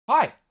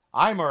Hi,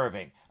 I'm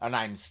Irving, and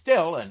I'm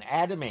still an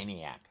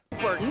Adamaniac.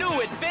 For new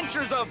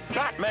adventures of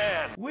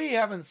Batman! We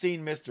haven't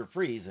seen Mr.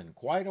 Freeze in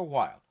quite a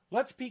while.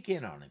 Let's peek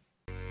in on him.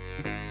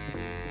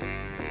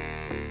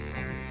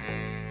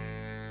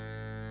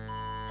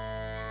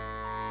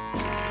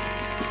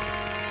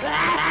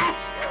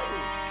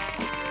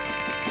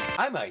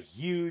 I'm a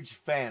huge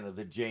fan of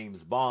the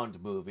James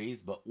Bond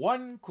movies, but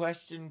one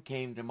question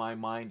came to my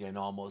mind in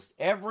almost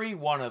every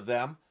one of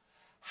them.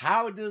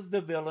 How does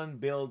the villain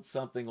build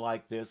something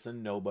like this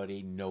and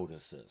nobody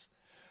notices?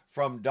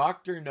 From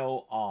Dr.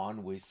 No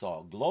on, we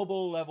saw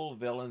global-level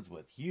villains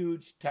with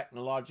huge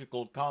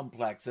technological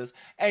complexes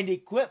and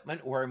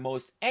equipment where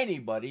most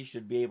anybody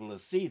should be able to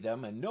see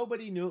them, and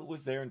nobody knew it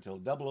was there until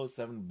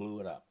 007 blew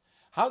it up.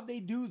 How'd they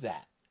do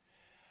that?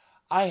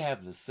 I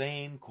have the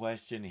same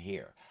question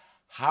here.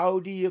 How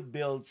do you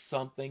build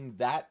something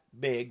that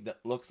big that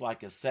looks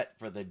like a set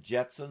for the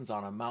Jetsons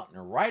on a mountain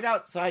right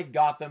outside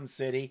Gotham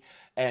City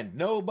and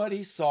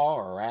nobody saw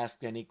or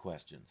asked any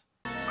questions?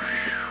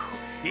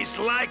 It's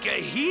like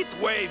a heat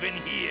wave in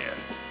here.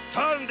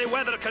 Turn the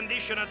weather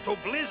conditioner to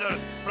blizzard,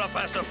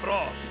 Professor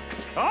Frost.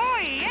 Oh,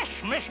 yes,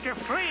 Mr.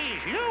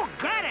 Freeze, you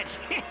got it.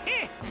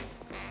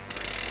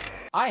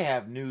 I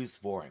have news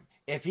for him.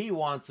 If he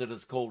wants it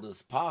as cold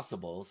as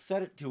possible,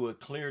 set it to a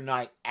clear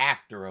night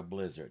after a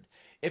blizzard.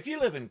 If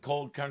you live in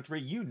cold country,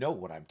 you know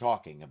what I'm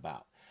talking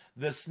about.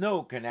 The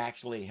snow can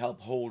actually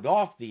help hold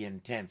off the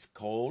intense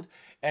cold,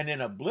 and in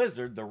a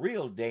blizzard, the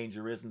real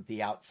danger isn't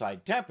the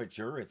outside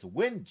temperature, it's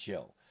wind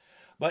chill.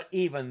 But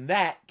even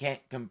that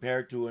can't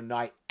compare to a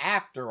night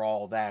after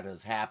all that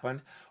has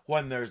happened,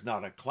 when there's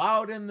not a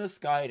cloud in the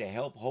sky to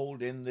help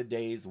hold in the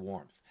day's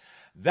warmth.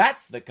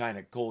 That's the kind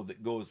of cold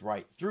that goes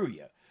right through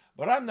you.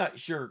 But I'm not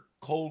sure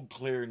cold,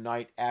 clear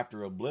night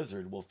after a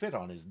blizzard will fit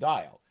on his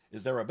dial.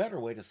 Is there a better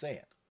way to say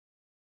it?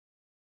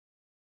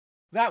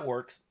 That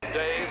works.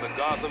 Today, the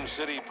Gotham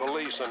City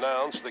Police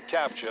announced the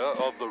capture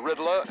of the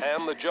Riddler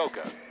and the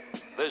Joker.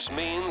 This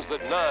means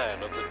that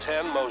 9 of the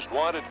 10 most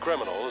wanted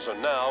criminals are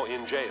now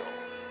in jail.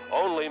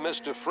 Only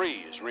Mr.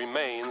 Freeze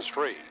remains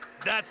free.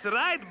 That's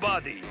right,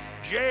 buddy.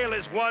 Jail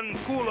is one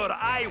cooler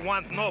I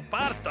want no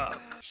part of.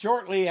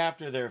 Shortly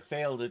after their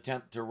failed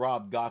attempt to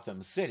rob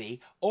Gotham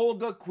City,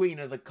 Olga, Queen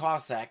of the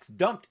Cossacks,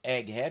 dumped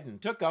Egghead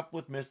and took up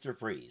with Mr.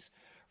 Freeze.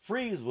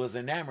 Freeze was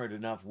enamored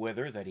enough with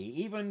her that he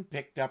even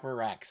picked up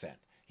her accent.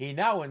 He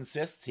now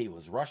insists he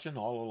was Russian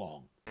all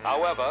along.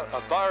 However,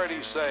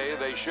 authorities say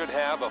they should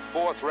have a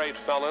fourth-rate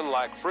felon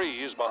like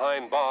Freeze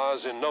behind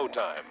bars in no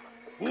time.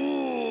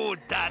 Ooh,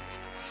 that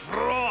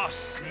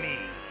frosts me.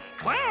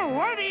 Well,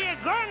 what are you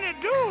going to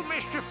do,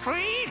 Mr.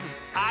 Freeze?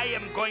 I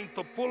am going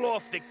to pull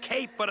off the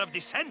caper of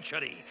the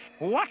century.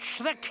 What's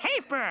the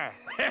caper?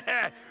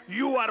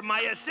 You are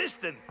my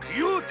assistant.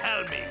 You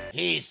tell me.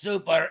 He's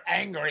super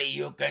angry,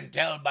 you can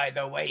tell by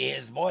the way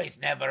his voice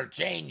never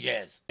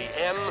changes.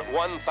 The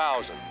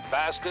N-1000,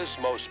 fastest,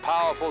 most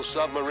powerful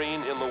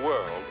submarine in the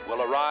world,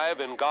 will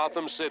arrive in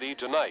Gotham City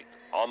tonight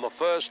on the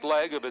first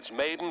leg of its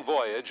maiden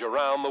voyage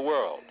around the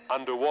world,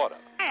 underwater.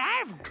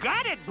 I've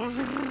got it,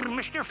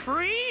 Mr.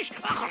 Freeze.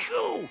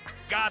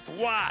 Got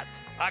what?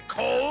 A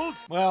cold?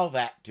 Well,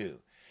 that too.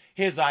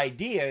 His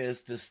idea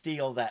is to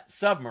steal that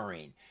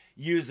submarine.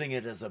 Using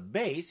it as a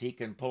base, he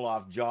can pull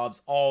off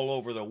jobs all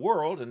over the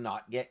world and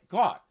not get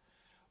caught.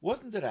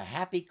 Wasn't it a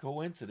happy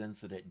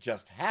coincidence that it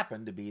just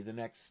happened to be the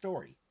next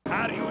story?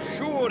 Are you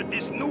sure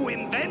this new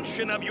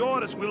invention of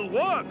yours will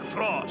work,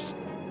 Frost?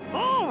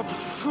 Oh,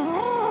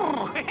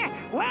 sure.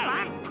 Well,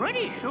 I'm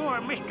pretty sure,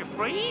 Mr.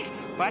 Freeze,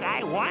 but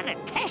I want to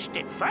test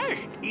it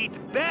first.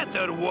 It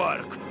better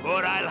work,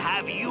 or I'll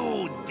have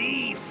you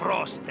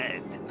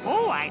defrosted.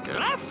 Oh, I'd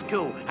love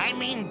to. I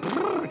mean,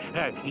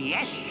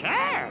 yes,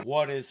 sir.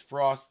 What is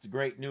Frost's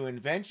great new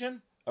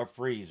invention? A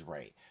freeze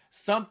ray.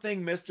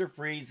 Something Mr.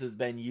 Freeze has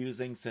been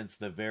using since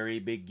the very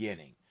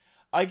beginning.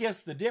 I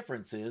guess the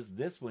difference is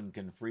this one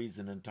can freeze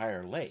an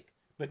entire lake.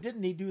 But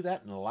didn't he do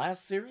that in the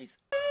last series?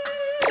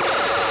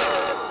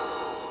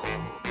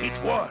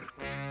 It worked.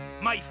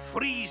 My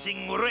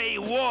freezing ray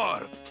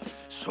worked.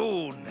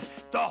 Soon,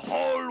 the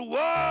whole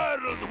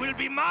world will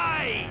be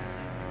mine.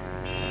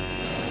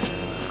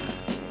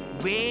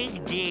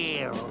 Big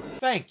deal.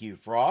 Thank you,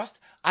 Frost.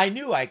 I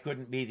knew I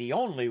couldn't be the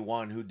only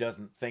one who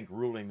doesn't think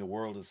ruling the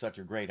world is such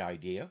a great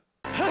idea.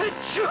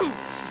 Achoo!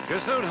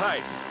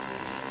 Gesundheit.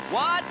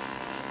 What?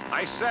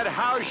 I said,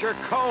 how's your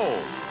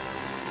cold?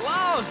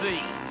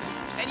 Lousy.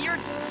 And you're...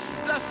 is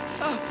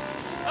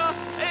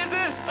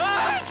it...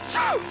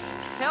 Achoo!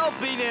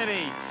 Helping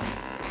any?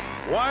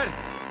 What?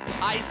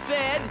 I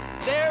said,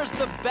 there's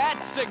the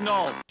bat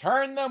signal.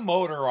 Turn the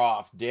motor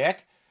off,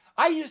 Dick.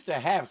 I used to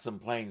have some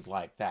planes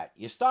like that.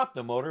 You stop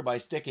the motor by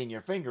sticking your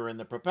finger in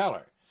the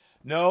propeller.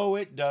 No,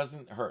 it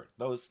doesn't hurt.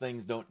 Those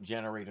things don't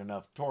generate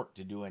enough torque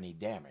to do any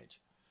damage.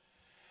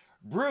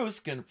 Bruce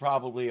can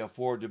probably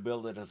afford to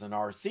build it as an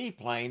RC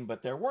plane,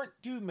 but there weren't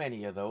too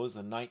many of those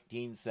in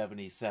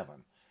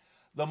 1977.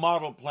 The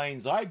model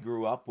planes I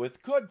grew up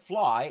with could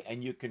fly,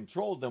 and you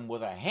controlled them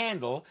with a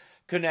handle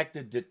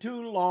connected to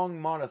two long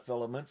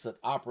monofilaments that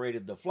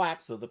operated the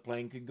flaps so the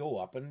plane could go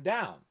up and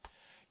down.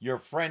 Your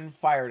friend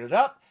fired it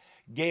up,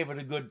 gave it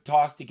a good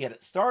toss to get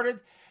it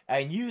started,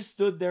 and you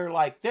stood there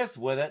like this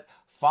with it,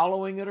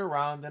 following it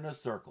around in a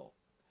circle.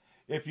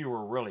 If you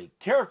were really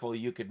careful,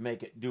 you could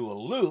make it do a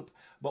loop,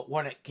 but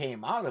when it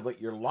came out of it,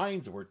 your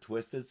lines were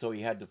twisted, so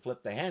you had to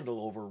flip the handle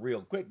over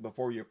real quick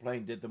before your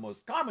plane did the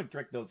most common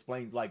trick those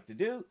planes like to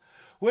do,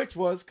 which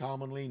was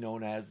commonly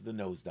known as the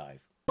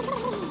nosedive.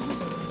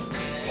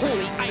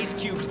 Holy ice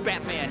cubes,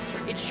 Batman.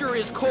 It sure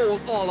is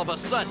cold all of a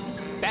sudden.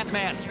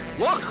 Batman,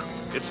 look!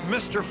 It's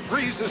Mr.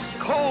 Freeze's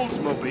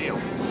Coldsmobile.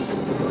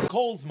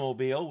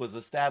 Coldsmobile was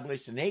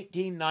established in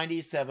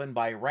 1897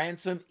 by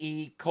Ransom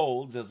E.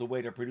 Colds as a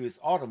way to produce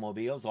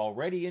automobiles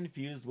already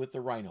infused with the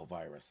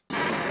rhinovirus.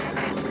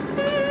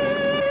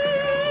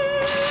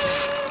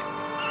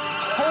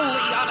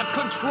 Holy out of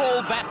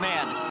control,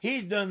 Batman!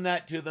 He's done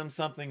that to them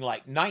something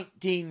like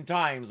 19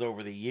 times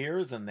over the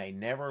years, and they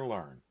never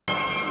learn.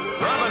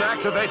 Grab and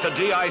activate the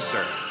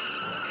de-icer.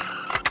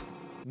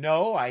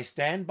 No, I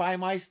stand by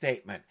my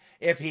statement.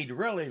 If he'd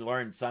really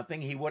learned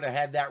something, he would have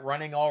had that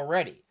running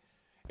already.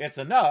 It's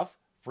enough,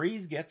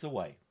 Freeze gets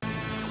away.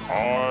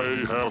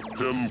 I have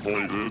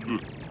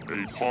pinpointed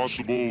a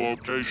possible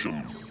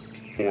location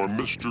for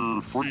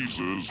Mr.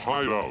 Freeze's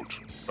hideout,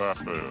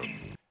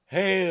 Batman.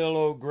 Hail,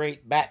 O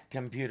great bat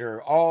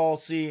computer,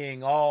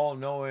 all-seeing,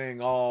 all-knowing,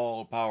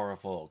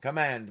 all-powerful.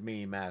 Command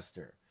me,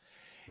 master.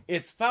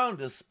 It's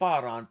found a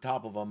spot on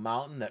top of a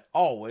mountain that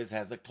always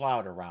has a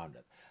cloud around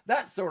it.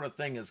 That sort of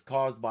thing is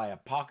caused by a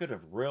pocket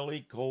of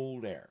really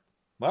cold air.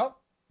 Well,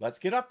 let's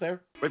get up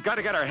there. We've got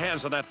to get our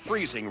hands on that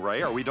freezing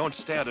ray or we don't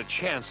stand a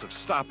chance of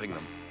stopping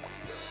them.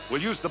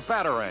 We'll use the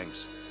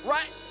batarangs.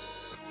 Right.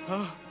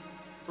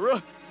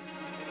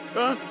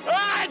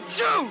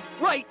 Achoo!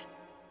 Right.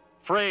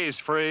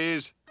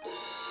 Freeze.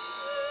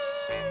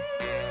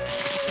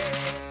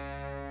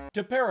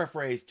 To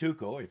paraphrase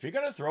Tuco, if you're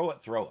going to throw it,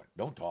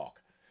 don't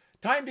talk.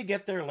 Time to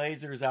get their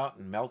lasers out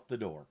and melt the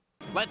door.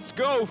 Let's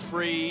go,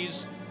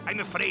 Freeze. I'm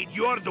afraid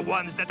you're the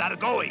ones that are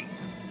going.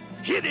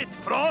 Hit it,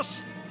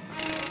 Frost!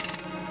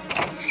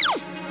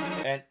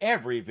 And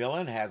every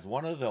villain has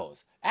one of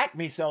those.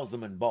 Acme sells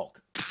them in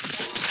bulk.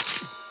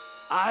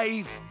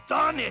 I've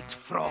done it,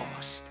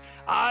 Frost.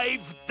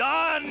 I've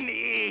done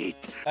it!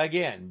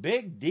 Again,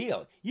 big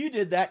deal. You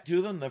did that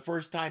to them the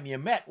first time you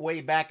met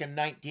way back in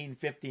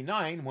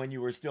 1959 when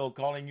you were still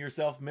calling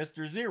yourself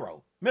Mr.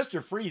 Zero.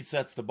 Mr. Freeze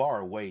sets the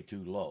bar way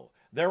too low.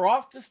 They're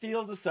off to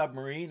steal the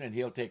submarine and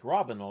he'll take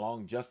Robin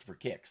along just for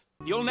kicks.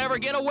 You'll never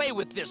get away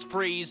with this,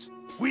 Freeze.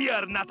 We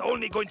are not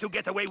only going to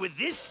get away with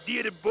this,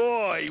 dear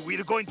boy,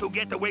 we're going to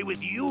get away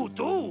with you,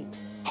 too.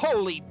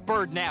 Holy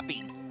bird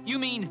napping. You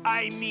mean...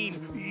 I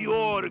mean,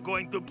 you're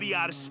going to be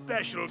our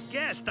special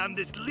guest on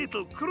this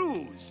little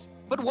cruise.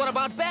 But what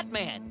about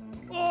Batman?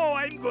 Oh,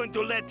 I'm going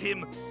to let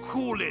him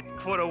cool it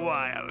for a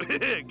while.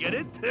 Get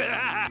it?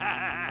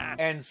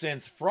 And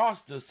since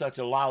Frost is such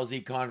a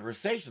lousy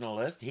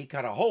conversationalist, he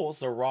cut a hole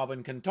so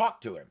Robin can talk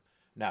to him.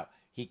 Now,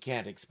 he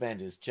can't expand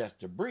his chest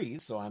to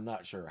breathe, so I'm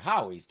not sure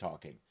how he's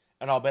talking.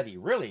 And I'll bet he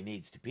really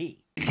needs to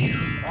pee.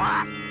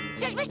 What?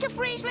 Does Mr.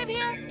 Freeze live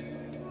here?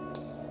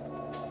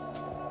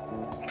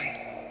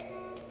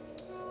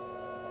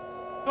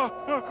 Oh,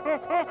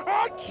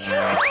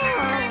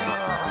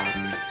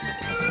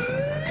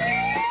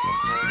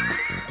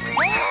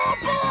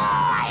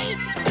 boy!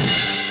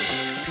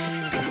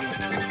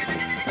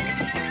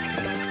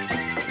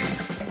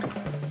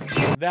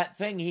 That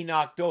thing he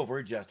knocked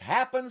over just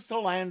happens to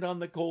land on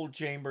the cold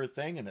chamber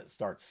thing and it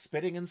starts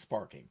spitting and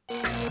sparking.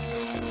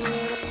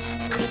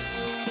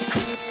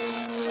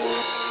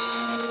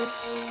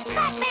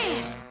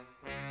 Batman!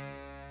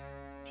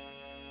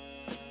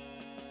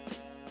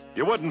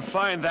 You wouldn't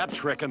find that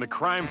trick in the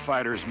Crime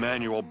Fighter's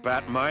manual,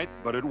 Batmite,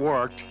 but it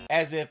worked.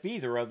 As if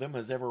either of them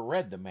has ever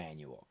read the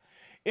manual.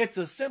 It's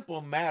a simple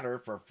matter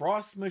for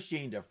Frost's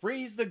machine to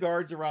freeze the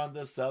guards around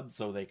the sub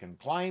so they can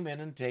climb in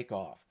and take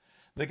off.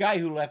 The guy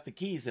who left the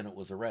keys in it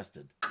was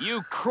arrested.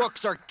 You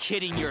crooks are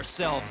kidding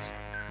yourselves.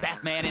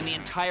 Batman and the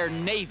entire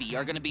Navy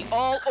are going to be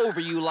all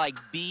over you like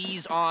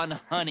bees on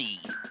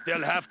honey.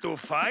 They'll have to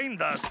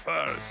find us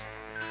first.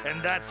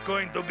 And that's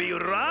going to be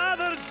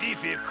rather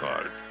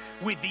difficult,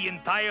 with the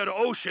entire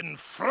ocean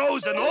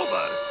frozen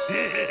over.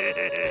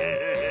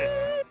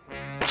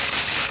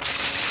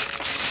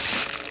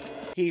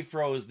 He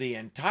froze the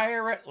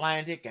entire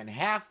Atlantic and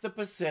half the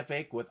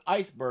Pacific with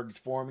icebergs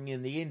forming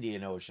in the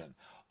Indian Ocean.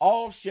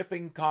 All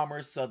shipping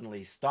commerce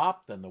suddenly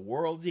stopped and the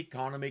world's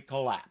economy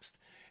collapsed.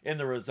 In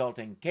the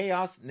resulting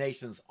chaos,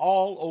 nations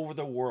all over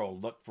the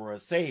world looked for a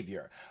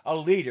savior, a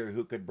leader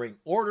who could bring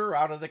order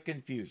out of the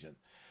confusion.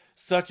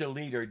 Such a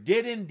leader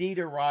did indeed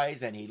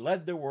arise, and he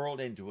led the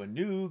world into a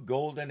new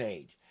golden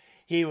age.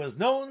 He was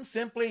known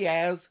simply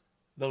as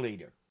the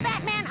leader.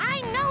 Batman,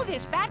 I know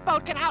this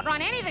Batboat can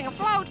outrun anything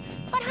afloat,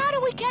 but how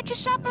do we catch a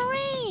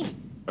submarine?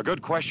 A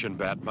good question,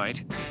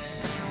 Batmite.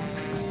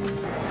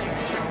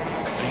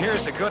 And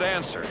here's a good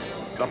answer.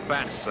 The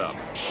Bat Sub.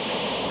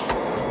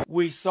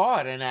 We saw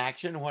it in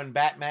action when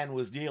Batman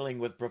was dealing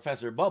with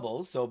Professor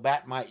Bubbles, so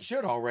Batmite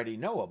should already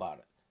know about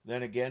it.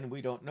 Then again, we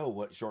don't know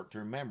what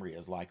short-term memory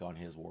is like on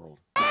his world.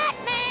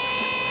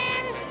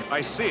 Batman!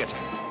 I see it.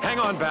 Hang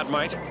on,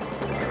 Batmite.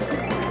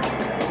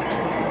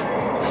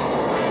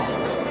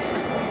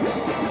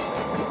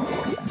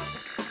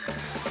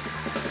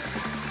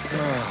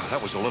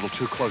 That was a little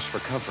too close for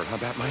comfort, huh,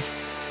 Batmite?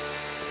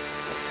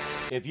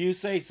 If you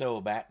say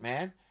so,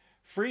 Batman.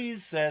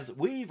 Freeze says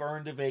we've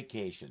earned a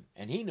vacation,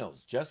 and he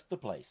knows just the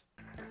place.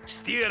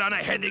 Steer on a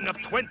heading of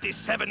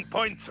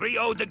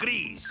 27.30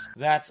 degrees.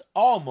 That's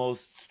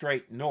almost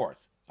straight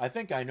north. I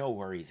think I know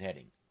where he's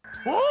heading.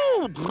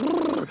 Oh,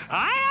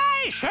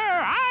 aye, aye, sir,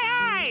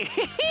 aye,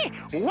 aye.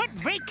 What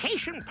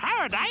vacation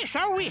paradise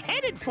are we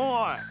headed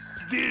for?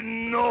 The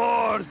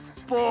North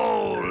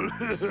Pole.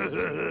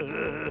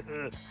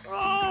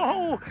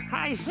 Oh,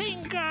 I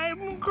think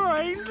I'm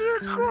going to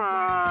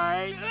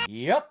cry.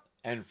 Yep,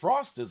 and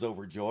Frost is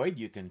overjoyed,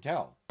 you can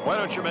tell. Why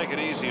don't you make it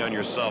easy on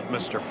yourself,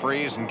 Mr.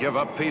 Freeze, and give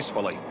up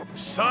peacefully?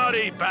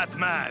 Sorry,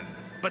 Batman,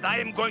 but I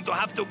am going to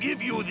have to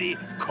give you the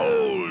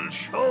cold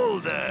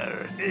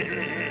shoulder.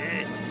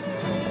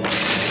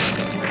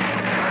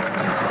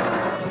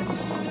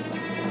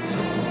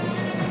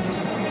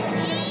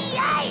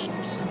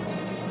 Yipes!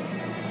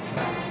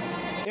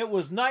 It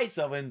was nice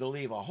of him to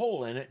leave a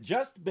hole in it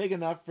just big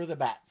enough for the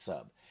bat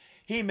sub.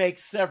 He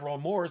makes several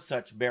more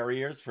such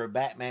barriers for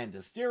Batman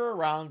to steer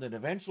around and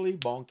eventually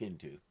bonk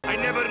into. I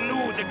never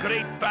knew the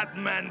great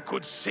Batman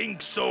could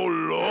sink so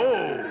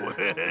low.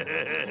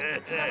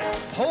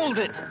 Hold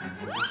it!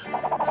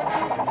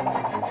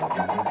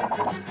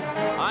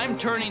 I'm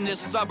turning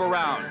this sub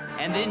around,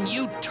 and then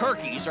you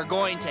turkeys are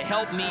going to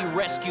help me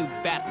rescue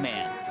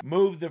Batman.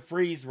 Move the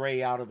freeze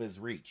ray out of his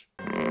reach.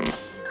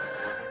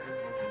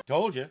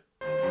 Told you.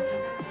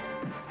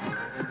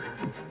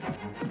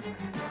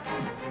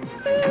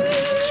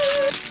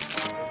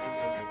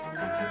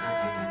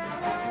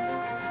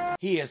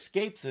 He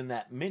escapes in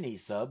that mini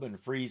sub and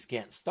Freeze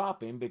can't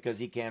stop him because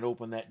he can't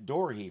open that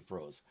door he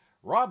froze.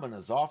 Robin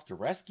is off to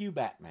rescue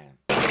Batman.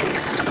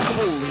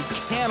 Holy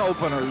can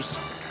openers!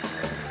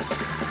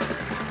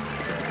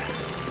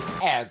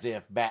 As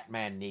if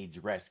Batman needs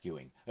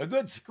rescuing. A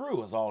good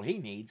screw is all he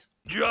needs.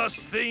 Just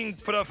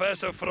think,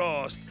 Professor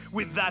Frost,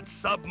 with that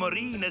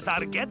submarine as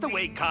our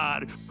getaway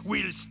car,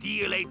 we'll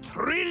steal $1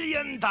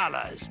 trillion.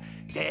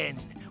 Then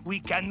we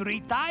can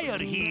retire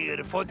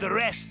here for the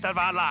rest of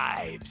our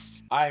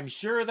lives. I'm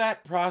sure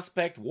that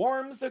prospect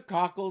warms the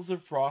cockles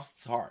of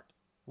Frost's heart.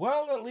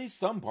 Well, at least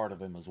some part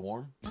of him is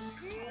warm.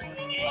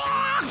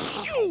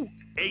 $1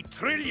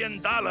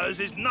 trillion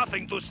is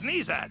nothing to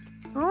sneeze at.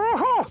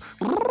 Oh,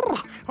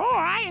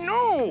 I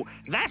know.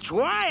 That's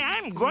why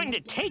I'm going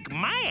to take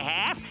my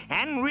half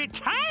and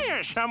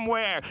retire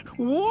somewhere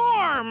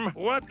warm.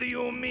 What do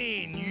you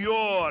mean,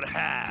 your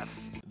half?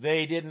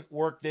 They didn't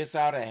work this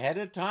out ahead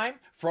of time.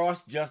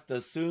 Frost just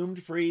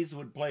assumed Freeze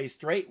would play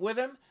straight with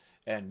him,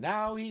 and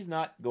now he's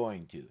not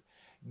going to.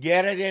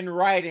 Get it in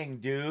writing,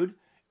 dude.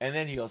 And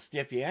then he'll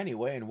stiff you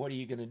anyway, and what are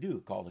you going to do,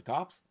 call the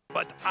cops?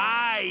 But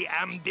I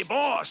am the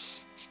boss,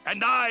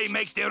 and I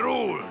make the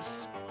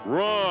rules.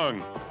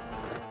 Wrong.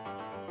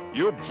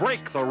 You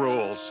break the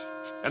rules,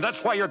 and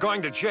that's why you're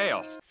going to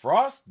jail.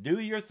 Frost, do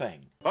your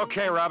thing.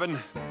 Okay, Robin.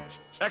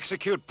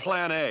 Execute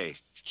Plan A.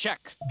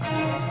 Check.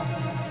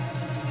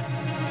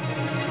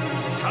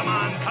 Come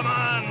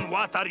on,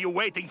 what are you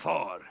waiting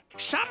for?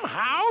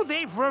 Somehow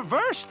they've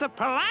reversed the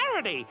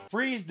polarity.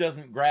 Freeze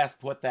doesn't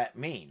grasp what that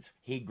means.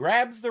 He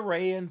grabs the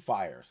ray and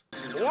fires.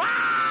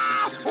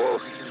 Wow!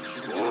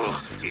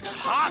 It's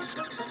hot.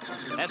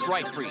 That's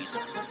right, Freeze.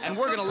 And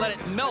we're gonna let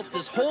it melt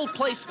this whole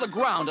place to the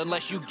ground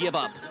unless you give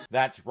up.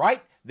 That's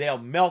right. They'll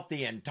melt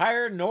the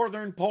entire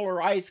northern polar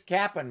ice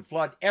cap and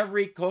flood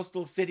every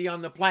coastal city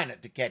on the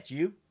planet to catch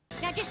you.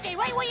 Now just stay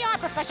right where you are,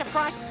 Professor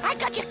Frost. I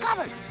got you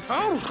covered.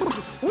 Oh,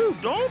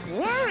 don't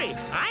worry.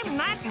 I'm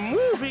not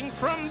moving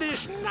from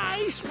this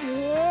nice,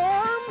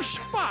 warm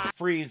spot.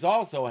 Freeze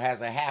also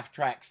has a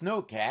half-track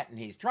snowcat, and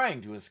he's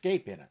trying to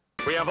escape in it.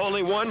 We have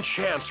only one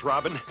chance,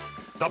 Robin.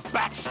 The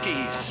bat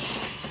skis.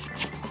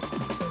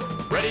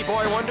 Ready,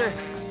 Boy Wonder?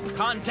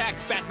 Contact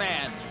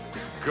Batman.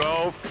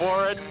 Go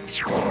for it.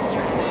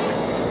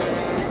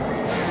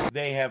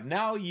 They have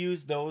now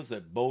used those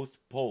at both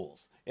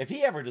poles. If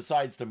he ever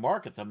decides to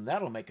market them,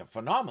 that'll make a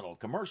phenomenal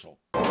commercial.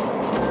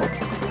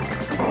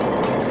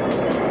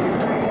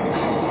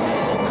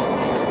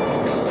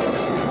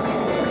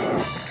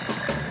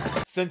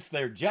 Since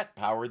they're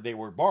jet-powered, they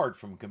were barred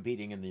from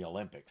competing in the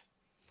Olympics.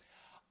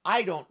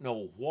 I don't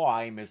know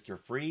why Mr.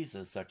 Freeze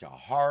is such a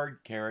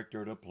hard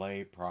character to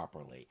play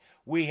properly.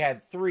 We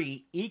had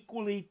 3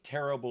 equally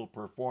terrible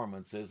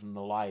performances in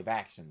the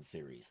live-action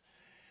series.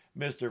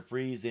 Mr.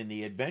 Freeze in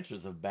The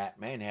Adventures of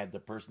Batman had the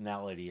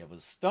personality of a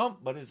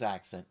stump, but his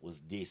accent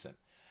was decent.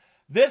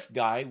 This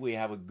guy, we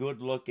have a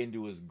good look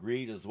into his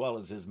greed as well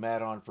as his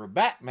mad-on for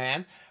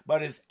Batman,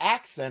 but his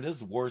accent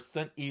is worse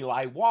than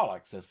Eli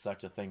Wallach's, if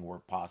such a thing were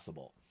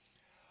possible.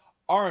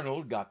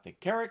 Arnold got the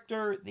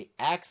character, the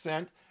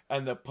accent,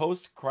 and the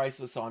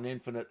post-Crisis on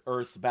Infinite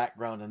Earth's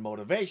background and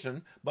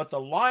motivation, but the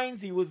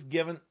lines he was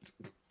given,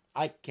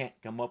 I can't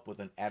come up with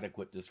an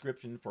adequate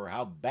description for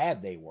how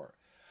bad they were.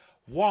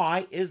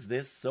 Why is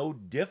this so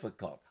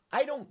difficult?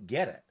 I don't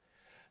get it.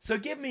 So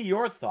give me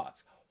your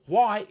thoughts.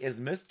 Why is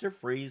Mr.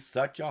 Freeze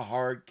such a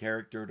hard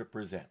character to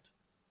present?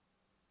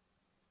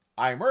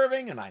 I'm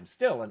Irving, and I'm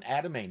still an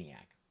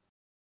Adamaniac.